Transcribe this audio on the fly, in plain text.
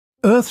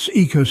Earth's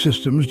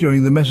ecosystems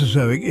during the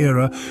Mesozoic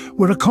era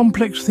were a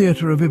complex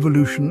theatre of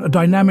evolution, a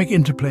dynamic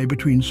interplay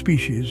between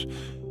species.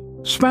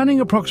 Spanning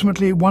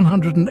approximately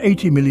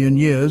 180 million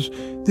years,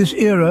 this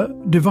era,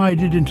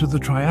 divided into the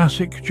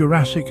Triassic,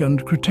 Jurassic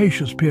and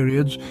Cretaceous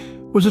periods,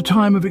 was a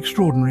time of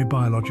extraordinary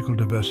biological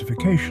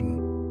diversification.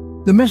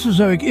 The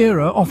Mesozoic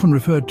era, often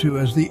referred to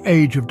as the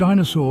Age of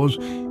Dinosaurs,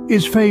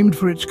 is famed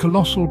for its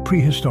colossal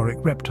prehistoric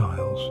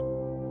reptiles.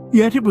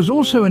 Yet it was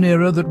also an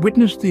era that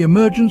witnessed the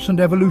emergence and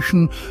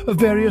evolution of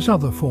various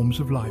other forms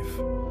of life.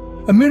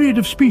 A myriad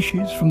of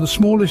species, from the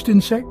smallest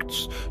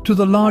insects to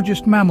the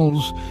largest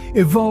mammals,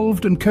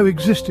 evolved and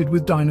coexisted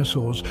with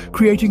dinosaurs,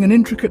 creating an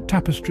intricate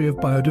tapestry of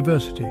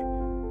biodiversity.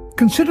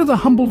 Consider the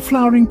humble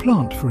flowering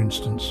plant, for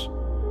instance.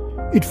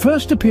 It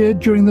first appeared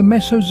during the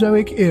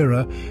Mesozoic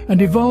era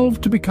and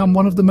evolved to become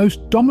one of the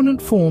most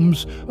dominant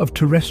forms of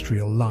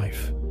terrestrial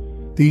life.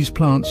 These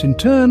plants, in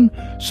turn,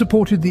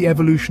 supported the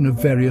evolution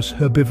of various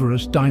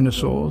herbivorous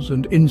dinosaurs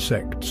and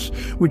insects,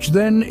 which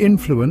then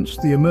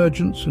influenced the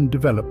emergence and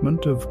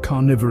development of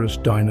carnivorous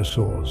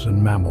dinosaurs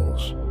and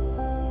mammals.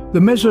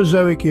 The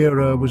Mesozoic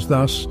era was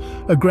thus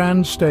a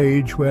grand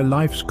stage where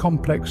life's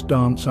complex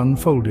dance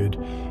unfolded,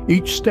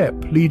 each step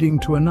leading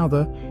to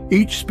another,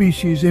 each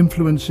species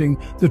influencing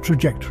the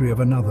trajectory of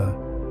another.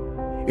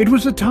 It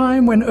was a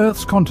time when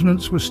Earth's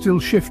continents were still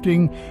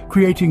shifting,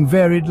 creating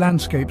varied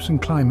landscapes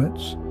and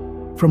climates.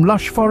 From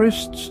lush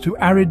forests to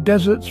arid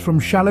deserts, from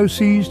shallow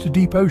seas to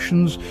deep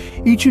oceans,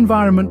 each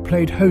environment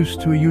played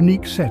host to a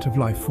unique set of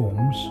life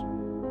forms.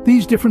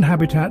 These different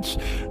habitats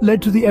led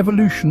to the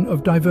evolution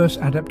of diverse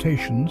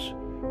adaptations,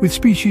 with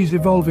species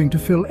evolving to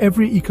fill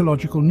every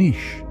ecological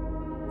niche.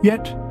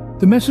 Yet,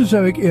 the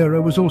Mesozoic era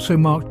was also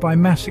marked by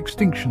mass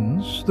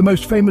extinctions, the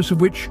most famous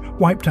of which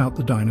wiped out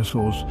the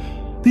dinosaurs.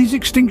 These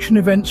extinction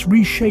events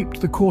reshaped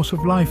the course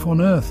of life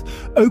on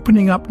Earth,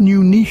 opening up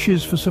new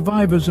niches for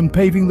survivors and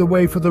paving the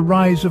way for the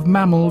rise of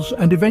mammals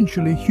and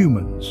eventually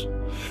humans.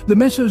 The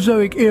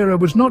Mesozoic era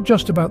was not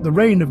just about the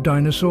reign of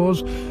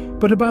dinosaurs,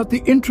 but about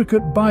the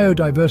intricate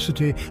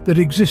biodiversity that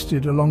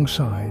existed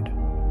alongside.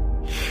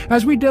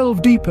 As we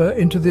delve deeper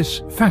into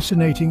this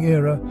fascinating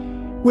era,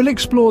 we'll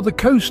explore the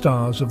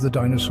co-stars of the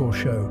dinosaur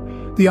show,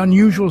 the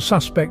unusual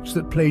suspects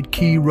that played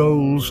key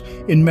roles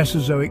in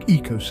Mesozoic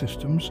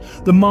ecosystems,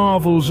 the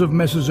marvels of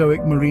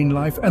Mesozoic marine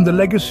life, and the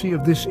legacy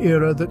of this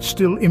era that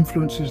still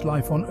influences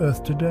life on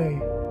Earth today.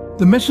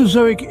 The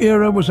Mesozoic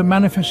era was a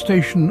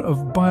manifestation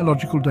of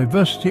biological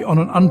diversity on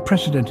an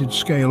unprecedented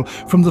scale,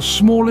 from the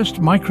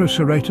smallest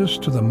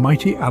Microceratus to the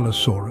mighty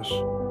Allosaurus.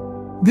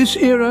 This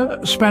era,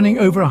 spanning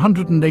over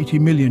 180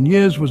 million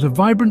years, was a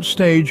vibrant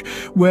stage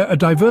where a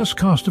diverse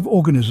cast of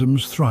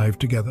organisms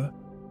thrived together.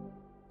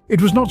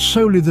 It was not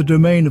solely the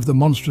domain of the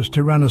monstrous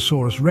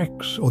Tyrannosaurus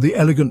rex or the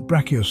elegant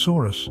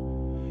Brachiosaurus.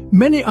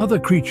 Many other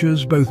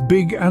creatures, both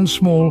big and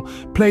small,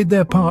 played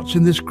their parts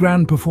in this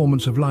grand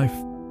performance of life.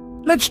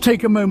 Let's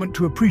take a moment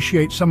to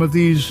appreciate some of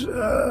these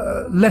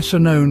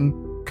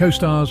lesser-known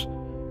co-stars.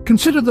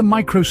 Consider the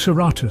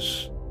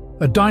Microceratus,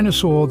 a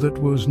dinosaur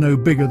that was no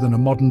bigger than a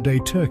modern-day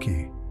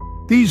turkey.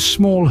 These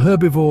small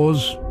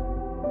herbivores,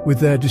 with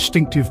their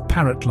distinctive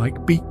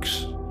parrot-like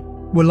beaks,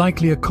 were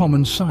likely a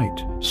common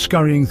sight,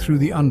 scurrying through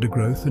the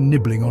undergrowth and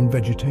nibbling on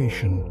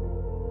vegetation.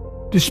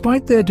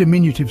 Despite their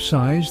diminutive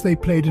size, they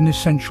played an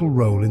essential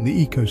role in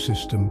the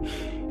ecosystem,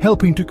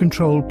 helping to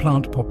control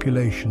plant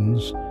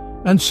populations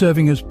and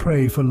serving as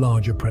prey for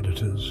larger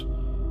predators.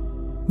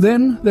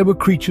 Then there were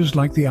creatures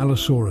like the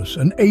Allosaurus,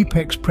 an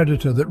apex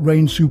predator that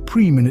reigned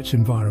supreme in its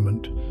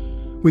environment.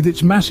 With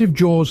its massive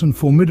jaws and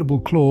formidable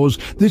claws,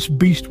 this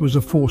beast was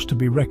a force to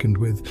be reckoned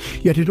with,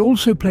 yet it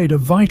also played a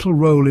vital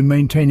role in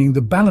maintaining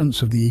the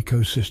balance of the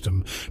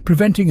ecosystem,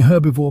 preventing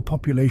herbivore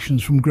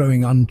populations from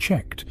growing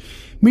unchecked.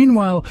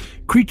 Meanwhile,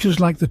 creatures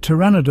like the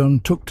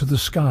pteranodon took to the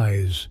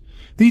skies.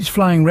 These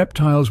flying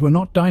reptiles were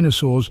not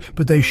dinosaurs,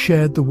 but they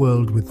shared the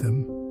world with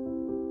them.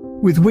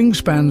 With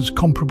wingspans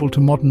comparable to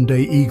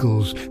modern-day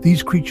eagles,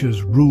 these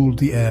creatures ruled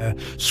the air,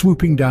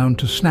 swooping down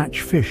to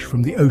snatch fish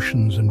from the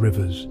oceans and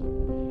rivers.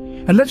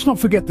 And let's not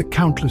forget the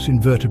countless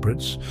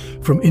invertebrates,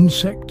 from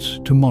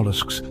insects to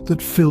mollusks,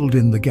 that filled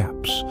in the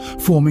gaps,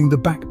 forming the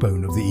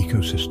backbone of the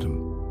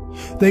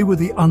ecosystem. They were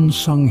the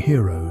unsung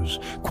heroes,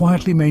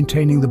 quietly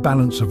maintaining the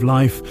balance of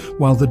life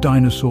while the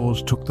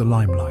dinosaurs took the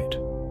limelight.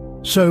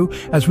 So,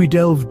 as we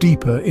delve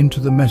deeper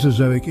into the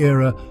Mesozoic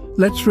era,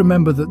 let's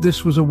remember that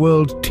this was a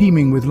world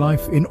teeming with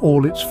life in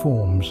all its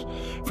forms.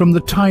 From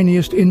the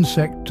tiniest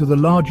insect to the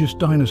largest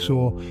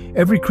dinosaur,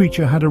 every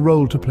creature had a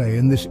role to play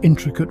in this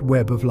intricate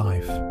web of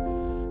life.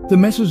 The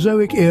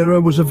Mesozoic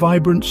era was a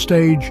vibrant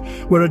stage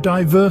where a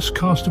diverse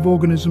cast of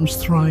organisms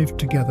thrived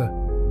together.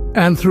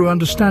 And through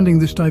understanding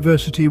this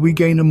diversity, we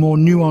gain a more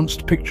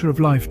nuanced picture of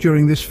life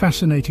during this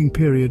fascinating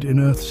period in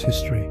Earth's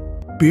history.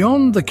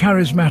 Beyond the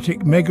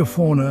charismatic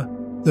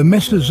megafauna, the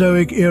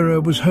Mesozoic era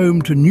was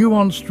home to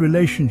nuanced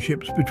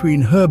relationships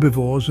between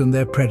herbivores and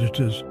their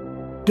predators.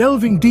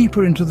 Delving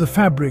deeper into the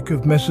fabric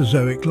of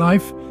Mesozoic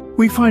life,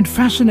 we find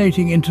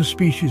fascinating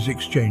interspecies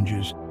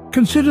exchanges.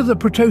 Consider the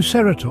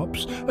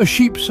Protoceratops, a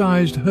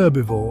sheep-sized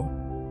herbivore.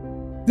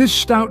 This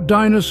stout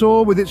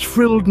dinosaur, with its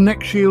frilled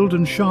neck shield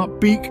and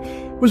sharp beak,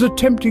 was a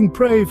tempting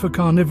prey for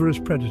carnivorous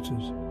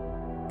predators.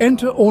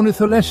 Enter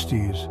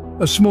Ornitholestes,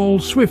 a small,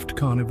 swift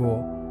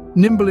carnivore,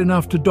 nimble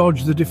enough to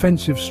dodge the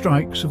defensive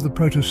strikes of the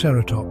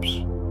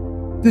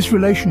Protoceratops. This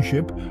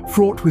relationship,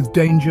 fraught with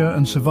danger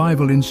and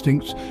survival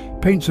instincts,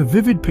 paints a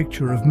vivid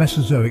picture of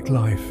Mesozoic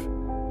life.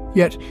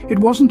 Yet, it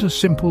wasn't a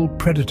simple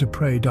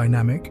predator-prey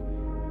dynamic.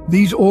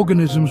 These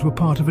organisms were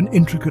part of an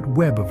intricate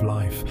web of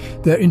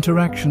life, their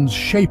interactions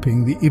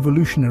shaping the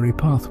evolutionary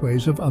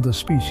pathways of other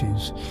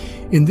species.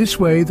 In this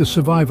way, the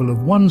survival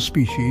of one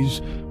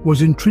species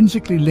was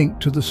intrinsically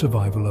linked to the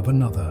survival of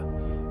another.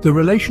 The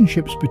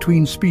relationships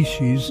between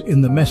species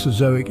in the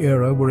Mesozoic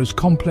era were as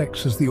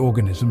complex as the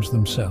organisms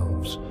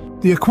themselves.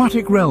 The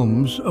aquatic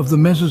realms of the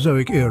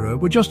Mesozoic era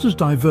were just as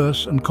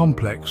diverse and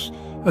complex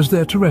as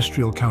their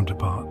terrestrial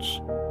counterparts.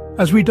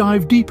 As we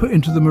dive deeper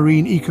into the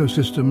marine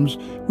ecosystems,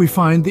 we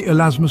find the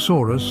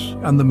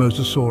Elasmosaurus and the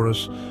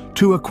Mosasaurus,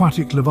 two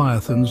aquatic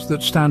leviathans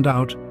that stand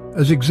out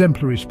as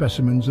exemplary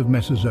specimens of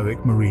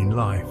Mesozoic marine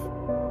life.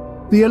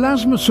 The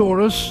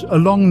Elasmosaurus, a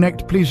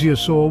long-necked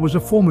plesiosaur, was a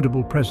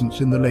formidable presence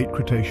in the late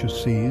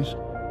Cretaceous seas.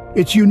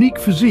 Its unique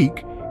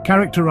physique,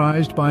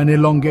 characterized by an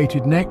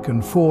elongated neck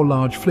and four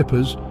large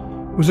flippers,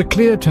 was a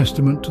clear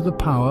testament to the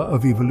power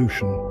of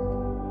evolution.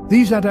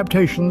 These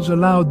adaptations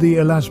allowed the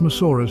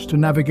Elasmosaurus to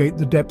navigate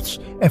the depths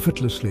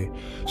effortlessly,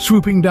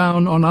 swooping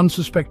down on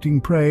unsuspecting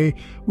prey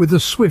with a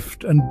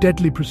swift and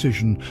deadly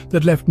precision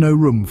that left no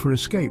room for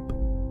escape.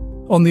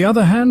 On the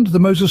other hand, the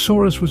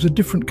Mosasaurus was a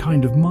different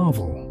kind of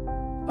marvel.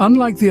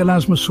 Unlike the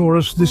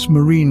Elasmosaurus, this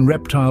marine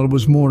reptile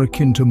was more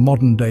akin to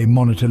modern-day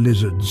monitor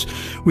lizards.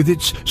 With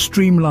its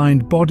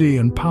streamlined body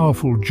and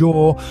powerful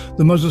jaw,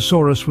 the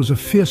Mosasaurus was a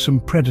fearsome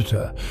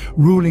predator,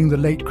 ruling the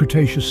late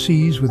Cretaceous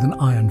seas with an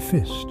iron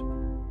fist.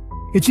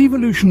 Its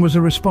evolution was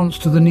a response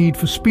to the need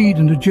for speed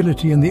and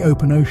agility in the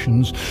open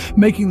oceans,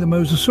 making the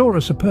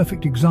Mosasaurus a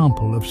perfect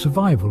example of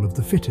survival of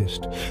the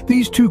fittest.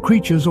 These two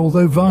creatures,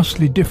 although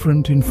vastly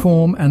different in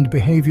form and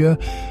behavior,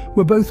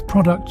 were both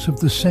products of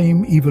the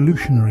same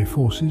evolutionary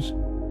forces.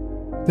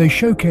 They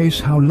showcase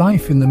how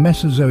life in the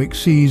Mesozoic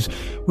seas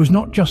was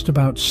not just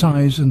about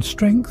size and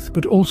strength,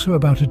 but also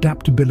about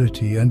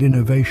adaptability and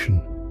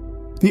innovation.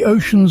 The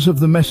oceans of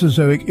the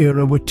Mesozoic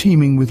era were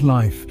teeming with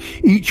life,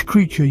 each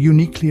creature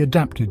uniquely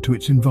adapted to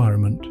its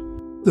environment.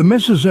 The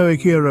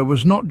Mesozoic era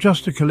was not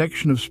just a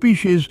collection of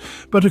species,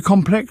 but a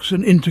complex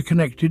and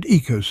interconnected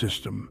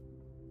ecosystem.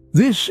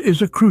 This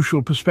is a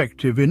crucial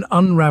perspective in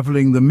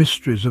unraveling the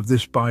mysteries of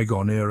this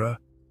bygone era.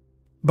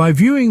 By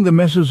viewing the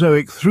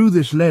Mesozoic through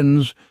this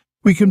lens,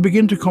 we can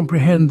begin to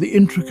comprehend the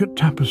intricate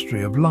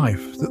tapestry of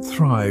life that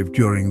thrived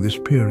during this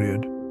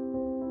period.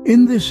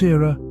 In this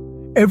era,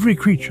 every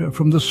creature,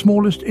 from the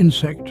smallest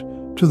insect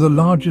to the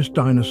largest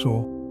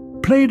dinosaur,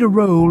 played a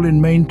role in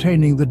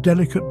maintaining the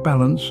delicate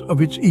balance of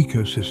its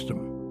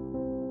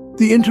ecosystem.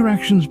 The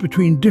interactions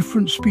between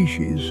different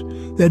species,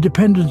 their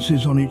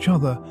dependencies on each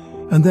other,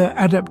 and their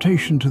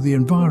adaptation to the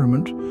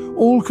environment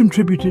all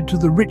contributed to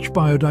the rich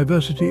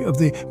biodiversity of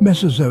the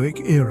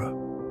Mesozoic era.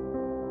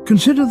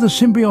 Consider the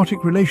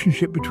symbiotic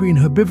relationship between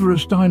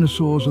herbivorous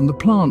dinosaurs and the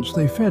plants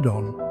they fed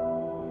on.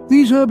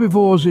 These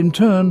herbivores, in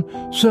turn,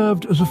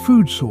 served as a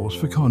food source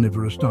for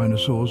carnivorous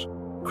dinosaurs,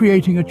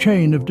 creating a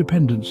chain of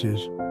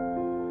dependencies.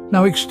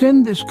 Now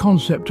extend this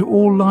concept to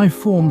all life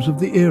forms of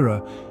the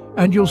era,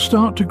 and you'll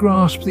start to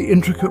grasp the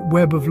intricate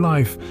web of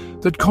life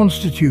that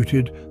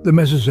constituted the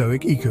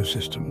Mesozoic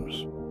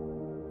ecosystems.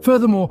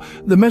 Furthermore,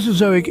 the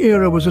Mesozoic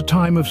era was a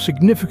time of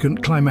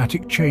significant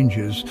climatic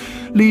changes,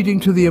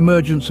 leading to the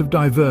emergence of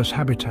diverse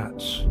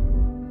habitats.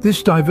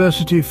 This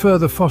diversity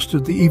further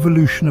fostered the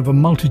evolution of a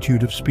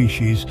multitude of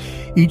species,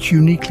 each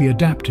uniquely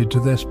adapted to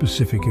their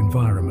specific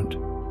environment.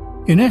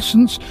 In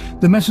essence,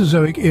 the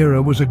Mesozoic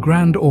era was a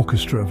grand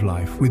orchestra of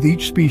life, with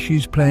each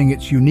species playing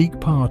its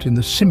unique part in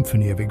the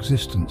symphony of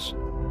existence.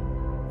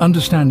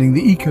 Understanding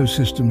the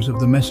ecosystems of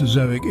the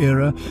Mesozoic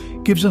era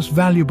gives us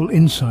valuable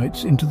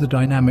insights into the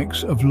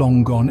dynamics of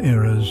long-gone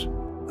eras.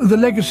 The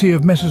legacy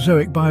of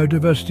Mesozoic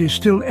biodiversity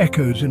still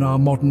echoes in our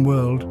modern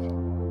world.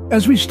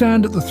 As we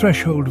stand at the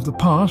threshold of the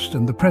past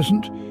and the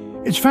present,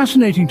 it's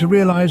fascinating to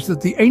realize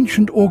that the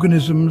ancient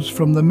organisms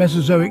from the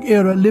Mesozoic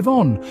era live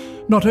on,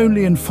 not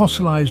only in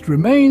fossilized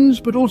remains,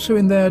 but also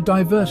in their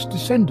diverse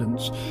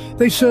descendants.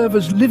 They serve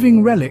as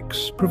living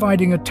relics,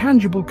 providing a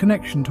tangible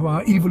connection to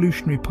our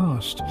evolutionary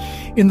past.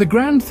 In the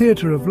grand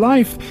theater of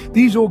life,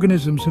 these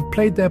organisms have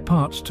played their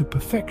parts to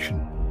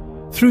perfection.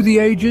 Through the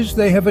ages,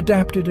 they have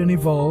adapted and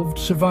evolved,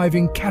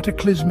 surviving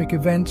cataclysmic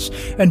events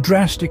and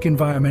drastic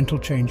environmental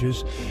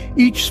changes.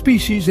 Each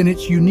species, in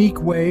its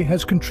unique way,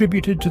 has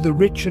contributed to the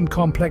rich and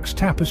complex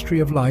tapestry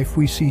of life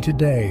we see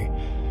today.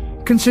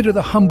 Consider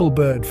the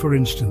humblebird, for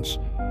instance.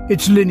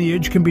 Its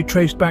lineage can be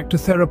traced back to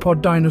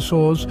theropod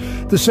dinosaurs,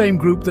 the same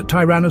group that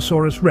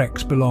Tyrannosaurus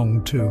rex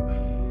belonged to.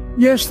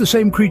 Yes, the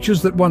same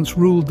creatures that once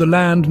ruled the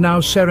land now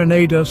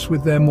serenade us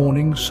with their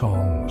morning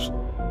songs.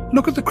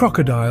 Look at the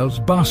crocodiles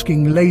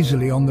basking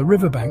lazily on the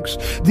riverbanks.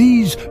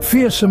 These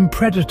fearsome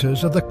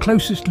predators are the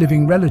closest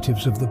living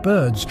relatives of the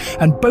birds,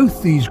 and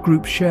both these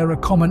groups share a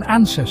common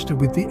ancestor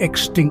with the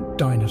extinct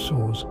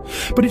dinosaurs.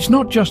 But it's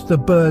not just the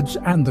birds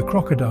and the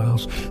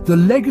crocodiles. The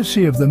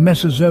legacy of the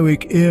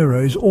Mesozoic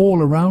era is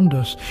all around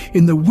us,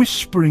 in the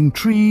whispering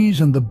trees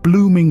and the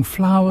blooming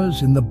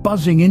flowers, in the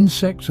buzzing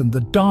insects and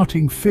the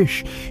darting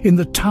fish, in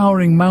the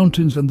towering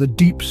mountains and the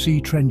deep sea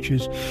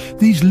trenches.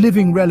 These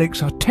living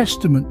relics are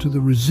testament to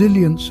the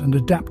resilience and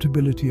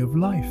adaptability of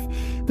life.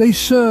 They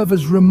serve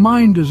as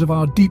reminders of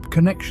our deep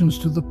connections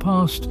to the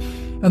past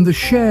and the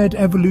shared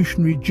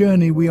evolutionary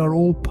journey we are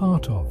all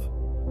part of.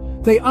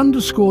 They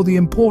underscore the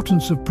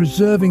importance of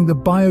preserving the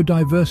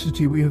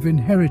biodiversity we have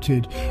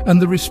inherited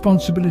and the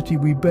responsibility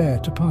we bear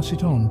to pass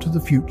it on to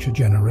the future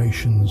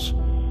generations.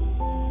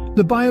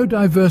 The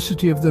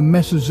biodiversity of the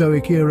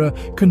Mesozoic era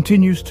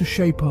continues to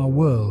shape our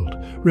world,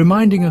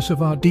 reminding us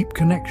of our deep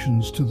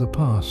connections to the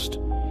past.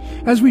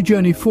 As we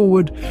journey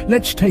forward,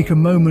 let's take a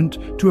moment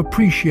to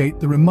appreciate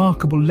the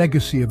remarkable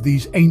legacy of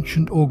these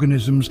ancient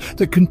organisms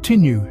that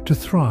continue to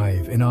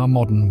thrive in our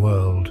modern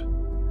world.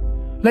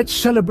 Let's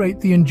celebrate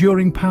the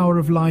enduring power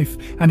of life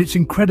and its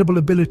incredible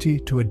ability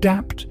to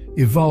adapt,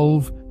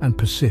 evolve, and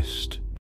persist.